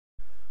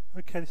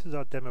Okay, this is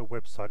our demo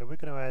website, and we're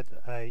going to add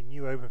a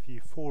new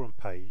overview forum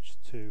page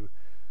to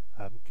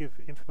give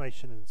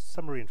information and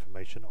summary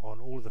information on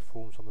all of the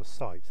forums on the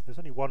site. There's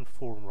only one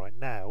forum right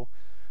now,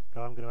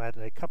 but I'm going to add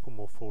a couple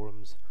more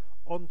forums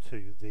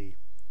onto the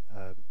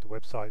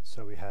website,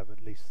 so we have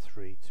at least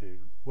 3 to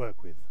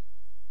work with.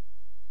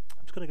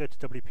 I'm just going to go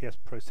to WPS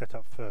Pro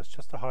Setup first,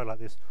 just to highlight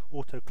this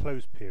auto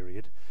close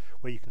period,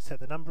 where you can set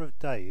the number of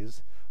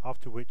days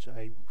after which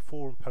a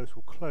forum post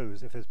will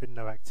close if there's been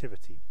no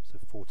activity. So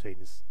 14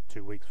 is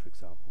 2 weeks, for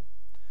example.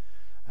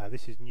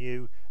 This is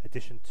new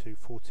addition to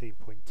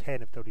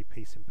 14.10 of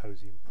WP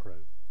Symposium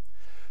Pro.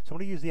 So I'm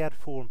going to use the Add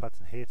Forum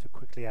button here to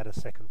quickly add a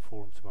second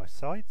forum to my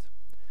site,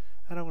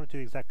 and I'm going to do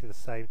exactly the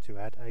same to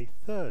add a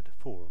third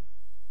forum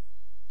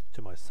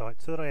to my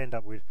site, so that I end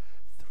up with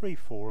 3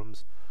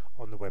 forums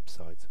on the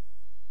website.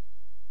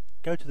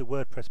 Go to the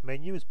WordPress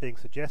menu as being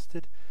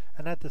suggested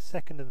and add the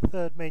second and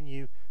third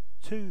menu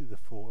to the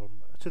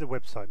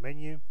website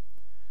menu,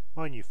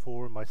 my new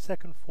forum, my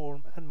second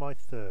forum and my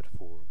third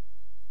forum.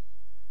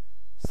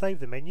 Save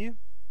the menu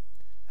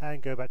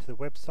and go back to the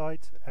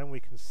website, and we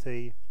can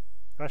see,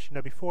 actually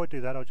no, before I do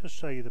that I'll just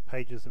show you the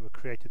pages that were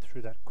created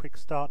through that quick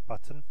start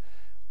button,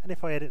 and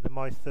if I edit the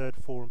my third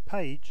forum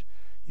page,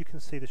 you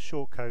can see the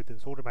shortcode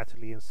that's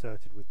automatically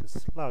inserted with the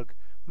slug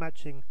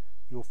matching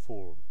your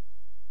forum.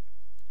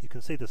 You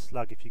can see the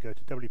slug if you go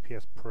to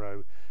WPS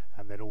Pro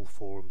and then all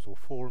forums or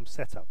forum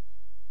setup.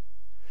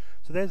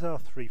 So there's our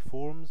 3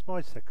 forums,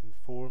 my second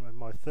forum and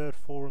my third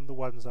forum, the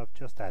ones I've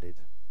just added.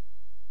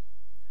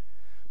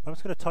 But I'm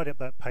just going to tidy up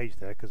that page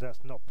there because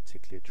that's not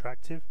particularly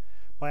attractive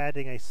by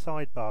adding a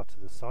sidebar to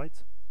the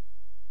site,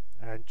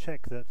 and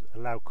check that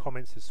allow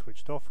comments is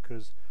switched off,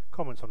 because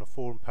comments on a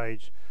forum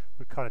page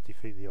would kind of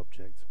defeat the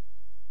object.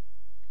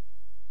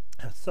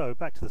 So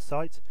back to the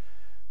site,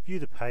 view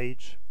the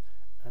page,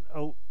 and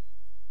oh,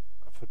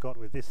 I forgot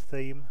with this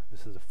theme,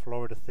 this is a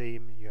Florida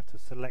theme, you have to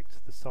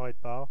select the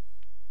sidebar,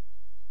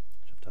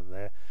 which I've done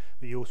there,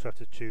 but you also have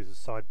to choose the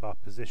sidebar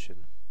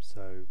position.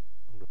 So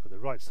I'm going to put the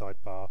right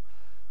sidebar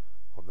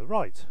on the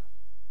right,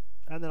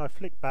 and then I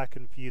flick back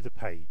and view the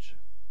page.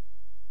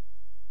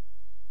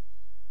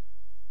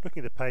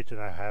 Looking at the page,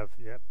 and I have,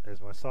 yep,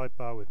 there's my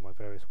sidebar with my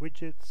various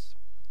widgets.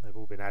 They've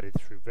all been added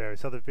through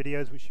various other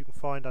videos which you can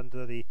find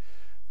under the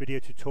video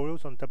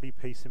tutorials on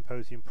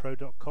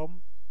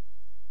wpsymposiumpro.com.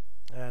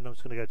 And I'm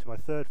just going to go to my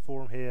third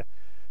forum here,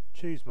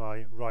 choose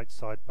my right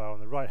sidebar on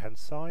the right hand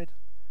side,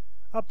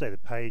 update the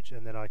page,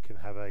 and then I can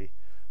have a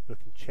look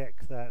and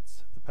check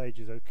that the page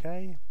is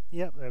okay.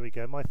 Yep, there we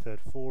go, my third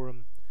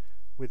forum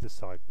with the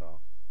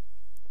sidebar.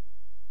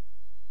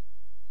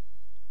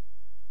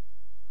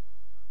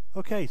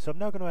 Okay, so I'm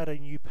now going to add a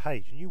new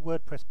page, a new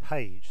WordPress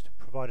page, to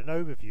provide an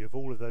overview of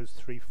all of those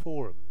 3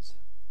 forums.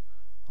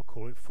 I'll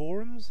call it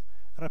Forums,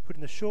 and I put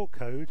in the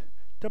shortcode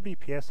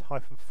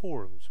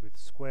WPS-forums with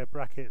square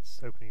brackets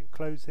opening and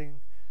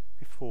closing,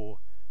 before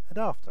and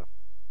after.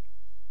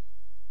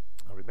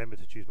 I'll remember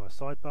to choose my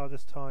sidebar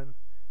this time.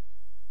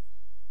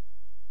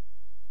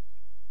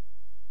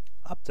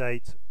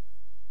 Update,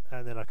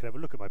 and then I can have a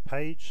look at my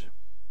page,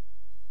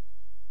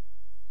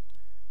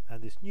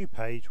 and this new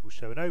page will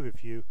show an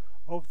overview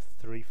of the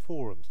 3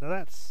 forums. Now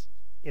that's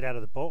it out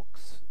of the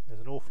box.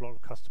 There's an awful lot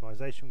of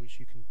customization which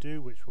you can do,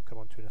 which we'll come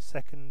on to in a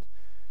second.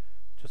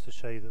 Just to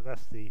show you that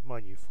that's my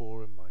new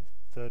forum, my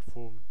third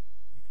forum.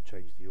 You can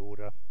change the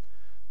order,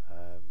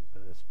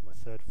 but that's my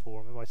third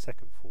forum and my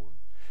second forum.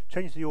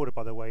 Change the order,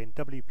 by the way, in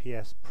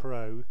WPS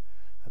Pro,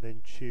 and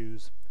then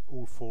choose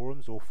all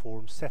forums or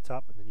forum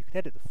setup, and then you can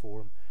edit the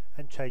forum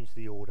and change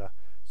the order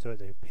so that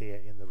they appear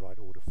in the right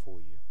order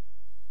for you.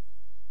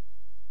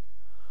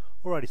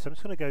 Alrighty, so I'm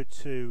just going to go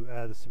to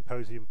the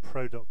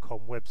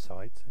symposiumpro.com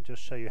website and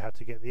just show you how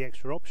to get the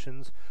extra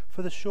options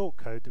for the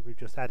shortcode that we've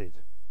just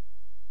added.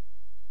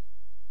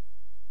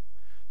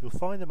 You'll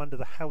find them under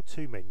the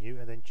How-To menu,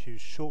 and then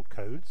choose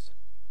Shortcodes.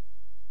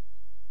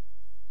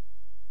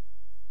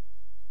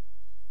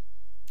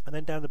 And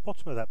then down the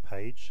bottom of that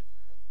page,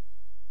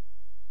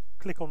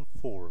 click on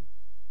Forum.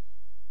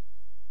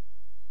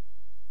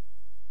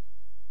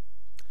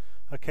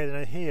 Okay,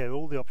 then here are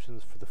all the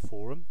options for the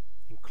forum,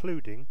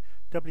 including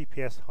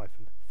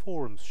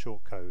WPS-forums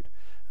shortcode,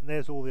 and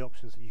there's all the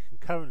options that you can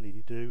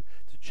currently do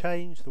to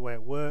change the way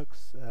it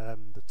works,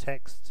 the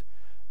text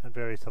and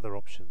various other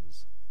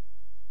options.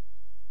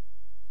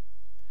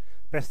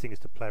 Best thing is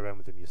to play around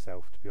with them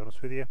yourself, to be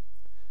honest with you,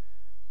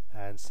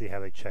 and see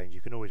how they change.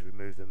 You can always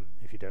remove them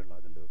if you don't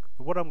like the look,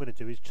 but what I'm going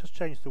to do is just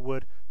change the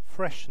word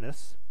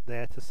freshness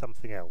there to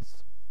something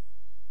else,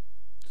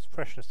 because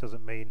freshness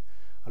doesn't mean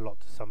a lot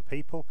to some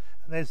people,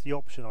 and there's the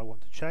option I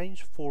want to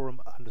change,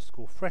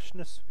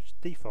 forum_freshness, which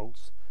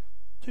defaults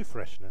to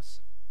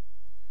freshness.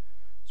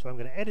 So I'm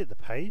going to edit the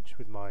page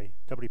with my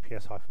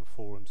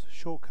WPS-forums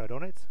shortcode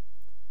on it,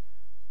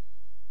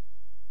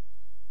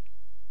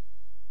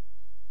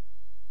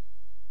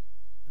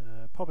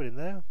 pop it in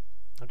there.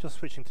 I'm just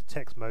switching to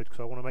text mode because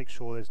I want to make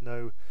sure there's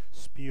no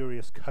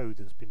spurious code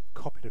that's been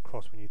copied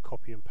across when you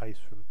copy and paste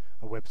from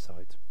a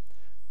website.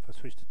 If I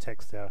switch to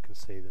text there, I can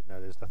see that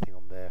no, there's nothing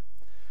on there.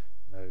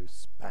 no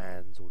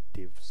spans or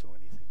divs or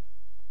anything.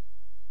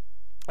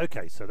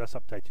 Okay, so that's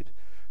updated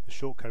the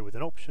shortcode with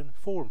an option.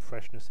 Forum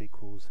freshness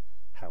equals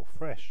how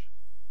fresh.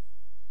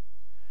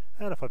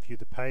 And if I view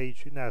the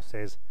page, it now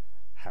says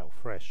how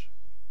fresh.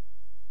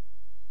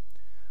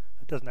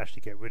 It doesn't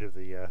actually get rid of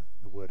the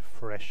word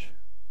fresh,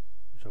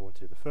 which I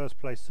wanted in the first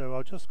place, so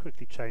I'll just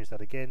quickly change that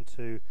again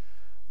to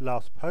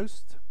last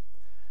post.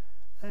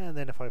 And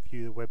then if I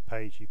view the web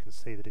page, you can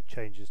see that it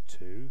changes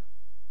to,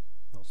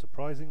 not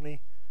surprisingly,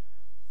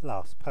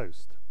 last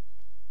post.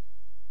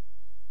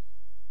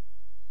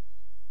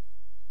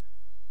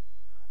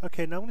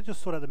 Okay, now I'm going to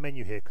just sort out the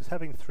menu here, because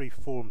having 3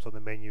 forums on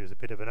the menu is a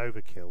bit of an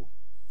overkill.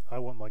 I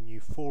want my new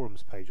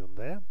forums page on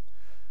there,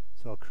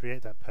 so I'll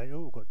create that page.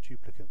 Oh, I've got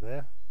duplicate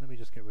there. Let me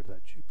just get rid of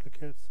that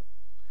duplicate,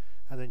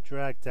 and then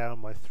drag down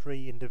my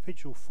 3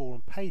 individual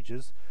forum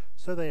pages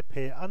so they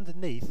appear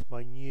underneath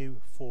my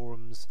new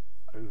forums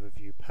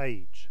overview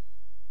page.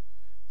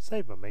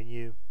 Save my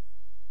menu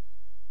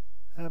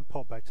and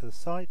pop back to the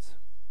site,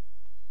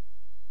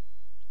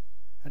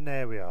 and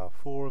there we are,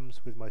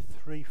 forums with my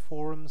 3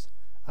 forums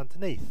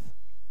underneath.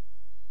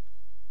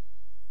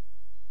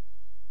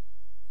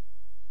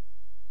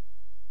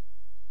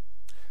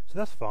 So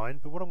that's fine,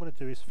 but what I'm going to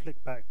do is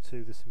flick back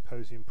to the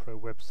Symposium Pro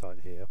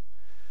website here.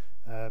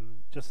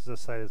 Just as I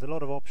say, there's a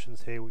lot of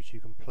options here which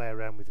you can play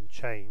around with and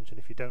change, and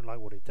if you don't like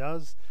what it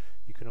does,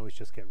 you can always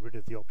just get rid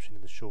of the option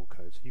in the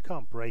shortcode. So you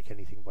can't break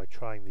anything by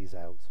trying these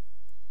out.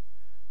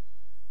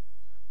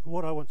 But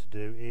what I want to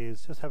do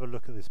is just have a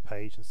look at this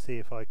page and see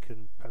if I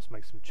can perhaps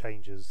make some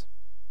changes.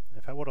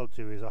 In fact, what I'll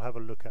do is I'll have a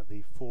look at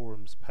the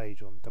forums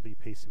page on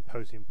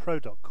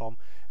wpsymposiumpro.com,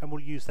 and we'll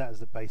use that as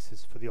the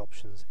basis for the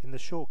options in the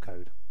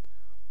shortcode.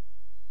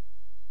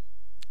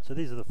 So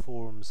these are the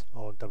forums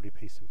on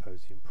WP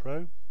Symposium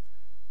Pro,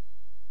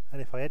 and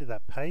if I edit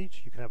that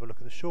page, you can have a look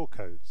at the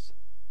shortcodes.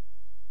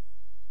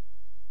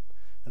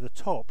 At the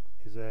top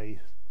is a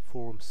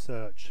forum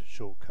search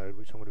shortcode,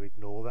 which I'm going to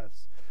ignore.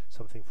 That's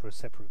something for a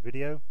separate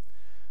video.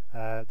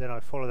 Then I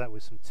follow that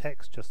with some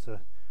text just to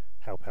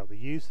help out the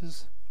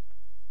users.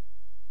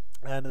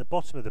 And at the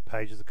bottom of the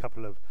page is a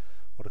couple of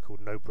what are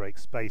called no-break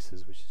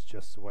spaces, which is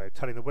just a way of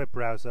telling the web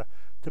browser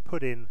to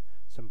put in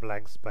some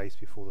blank space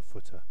before the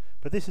footer.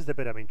 But this is the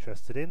bit I'm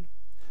interested in.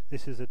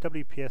 This is a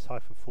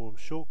WPS-forum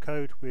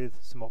shortcode with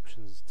some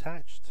options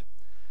attached.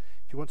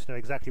 If you want to know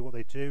exactly what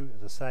they do,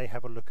 as I say,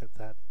 have a look at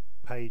that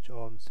page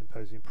on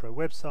Symposium Pro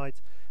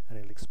website, and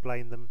it'll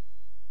explain them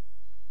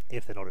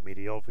if they're not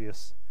immediately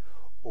obvious,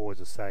 or as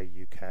I say,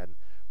 you can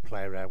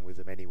play around with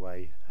them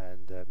anyway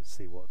and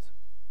see what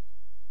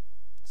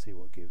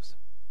gives.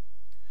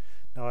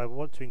 Now I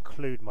want to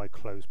include my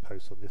closed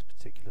posts on this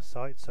particular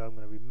site, so I'm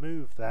going to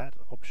remove that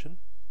option.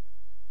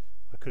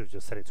 I could have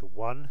just set it to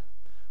 1,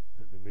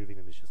 but removing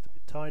them is just a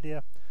bit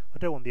tidier. I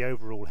don't want the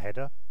overall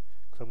header,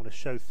 because I'm going to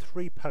show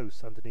 3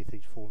 posts underneath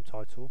each forum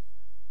title,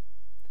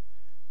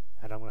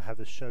 and I'm going to have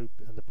the show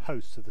and the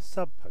posts of the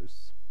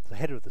sub-posts, the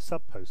header of the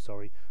sub-post,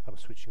 sorry, I'm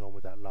switching on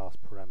with that last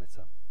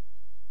parameter.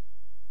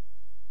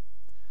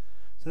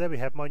 So there we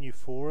have my new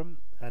forum,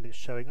 and it's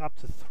showing up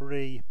to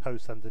 3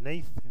 posts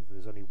underneath.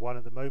 There's only 1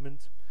 at the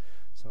moment,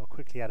 so I'll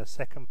quickly add a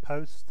second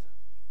post.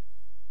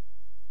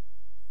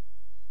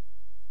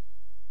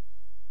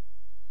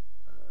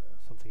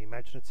 Something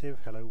imaginative,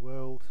 hello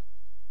world.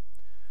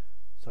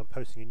 So I'm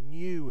posting a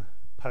new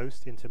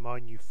post into my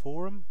new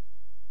forum.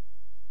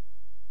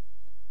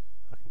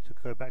 I can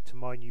go back to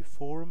my new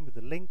forum with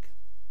the link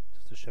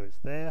just to show it's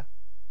there.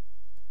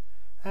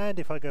 And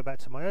if I go back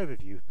to my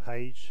overview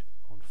page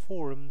on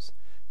forums,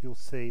 you'll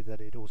see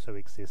that it also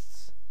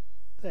exists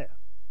there.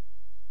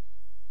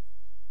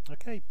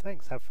 Okay,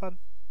 thanks, have fun.